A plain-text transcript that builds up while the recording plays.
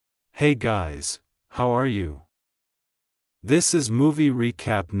Hey guys, how are you? This is Movie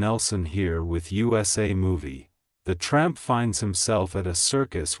Recap. Nelson here with USA Movie. The tramp finds himself at a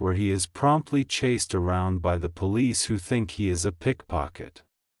circus where he is promptly chased around by the police who think he is a pickpocket.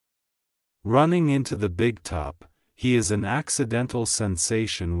 Running into the big top, he is an accidental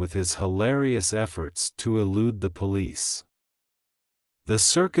sensation with his hilarious efforts to elude the police. The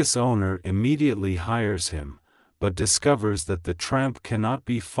circus owner immediately hires him, but discovers that the tramp cannot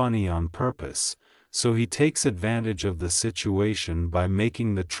be funny on purpose, so he takes advantage of the situation by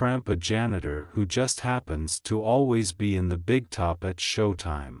making the tramp a janitor who just happens to always be in the big top at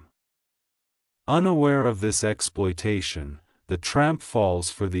showtime. Unaware of this exploitation, the tramp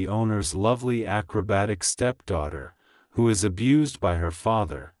falls for the owner's lovely acrobatic stepdaughter, who is abused by her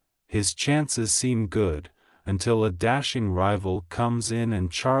father. His chances seem good, until a dashing rival comes in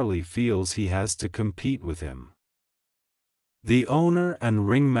and Charlie feels he has to compete with him. The owner and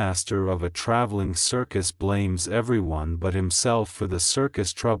ringmaster of a traveling circus blames everyone but himself for the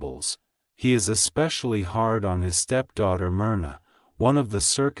circus troubles. He is especially hard on his stepdaughter Myrna, one of the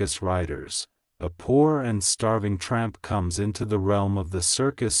circus riders. A poor and starving tramp comes into the realm of the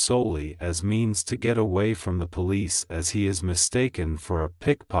circus solely as means to get away from the police, as he is mistaken for a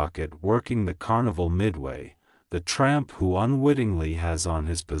pickpocket working the carnival midway, the tramp who unwittingly has on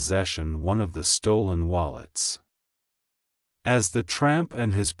his possession one of the stolen wallets. As the tramp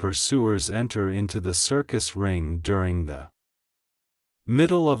and his pursuers enter into the circus ring during the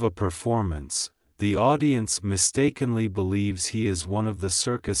middle of a performance, the audience mistakenly believes he is one of the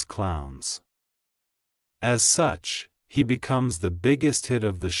circus clowns. As such, he becomes the biggest hit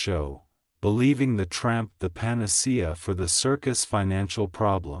of the show, believing the tramp the panacea for the circus financial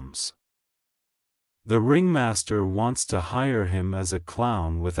problems. The ringmaster wants to hire him as a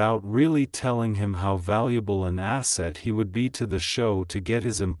clown without really telling him how valuable an asset he would be to the show to get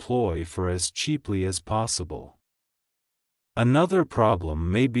his employ for as cheaply as possible. Another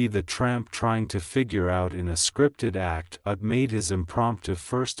problem may be the tramp trying to figure out in a scripted act what made his impromptu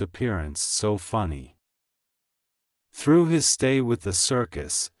first appearance so funny. Through his stay with the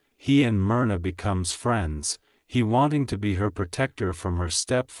circus, he and Myrna becomes friends, he wanting to be her protector from her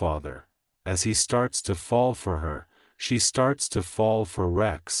stepfather. As he starts to fall for her, she starts to fall for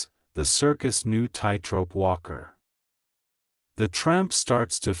Rex, the circus' new tightrope walker. The tramp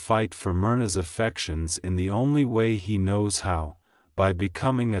starts to fight for Myrna's affections in the only way he knows how, by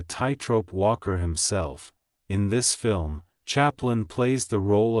becoming a tightrope walker himself. In this film, Chaplin plays the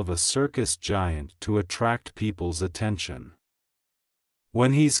role of a circus giant to attract people's attention.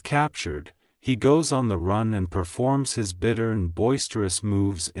 When he's captured, he goes on the run and performs his bitter and boisterous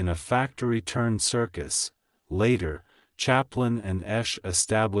moves in a factory-turned-circus. Later, Chaplin and Esh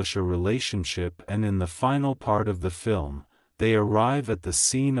establish a relationship, and in the final part of the film, they arrive at the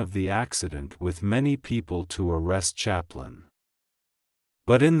scene of the accident with many people to arrest Chaplin.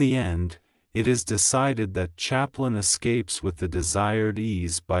 But in the end, it is decided that Chaplin escapes with the desired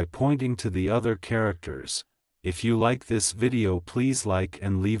ease by pointing to the other characters. If you like this video, please like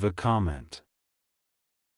and leave a comment.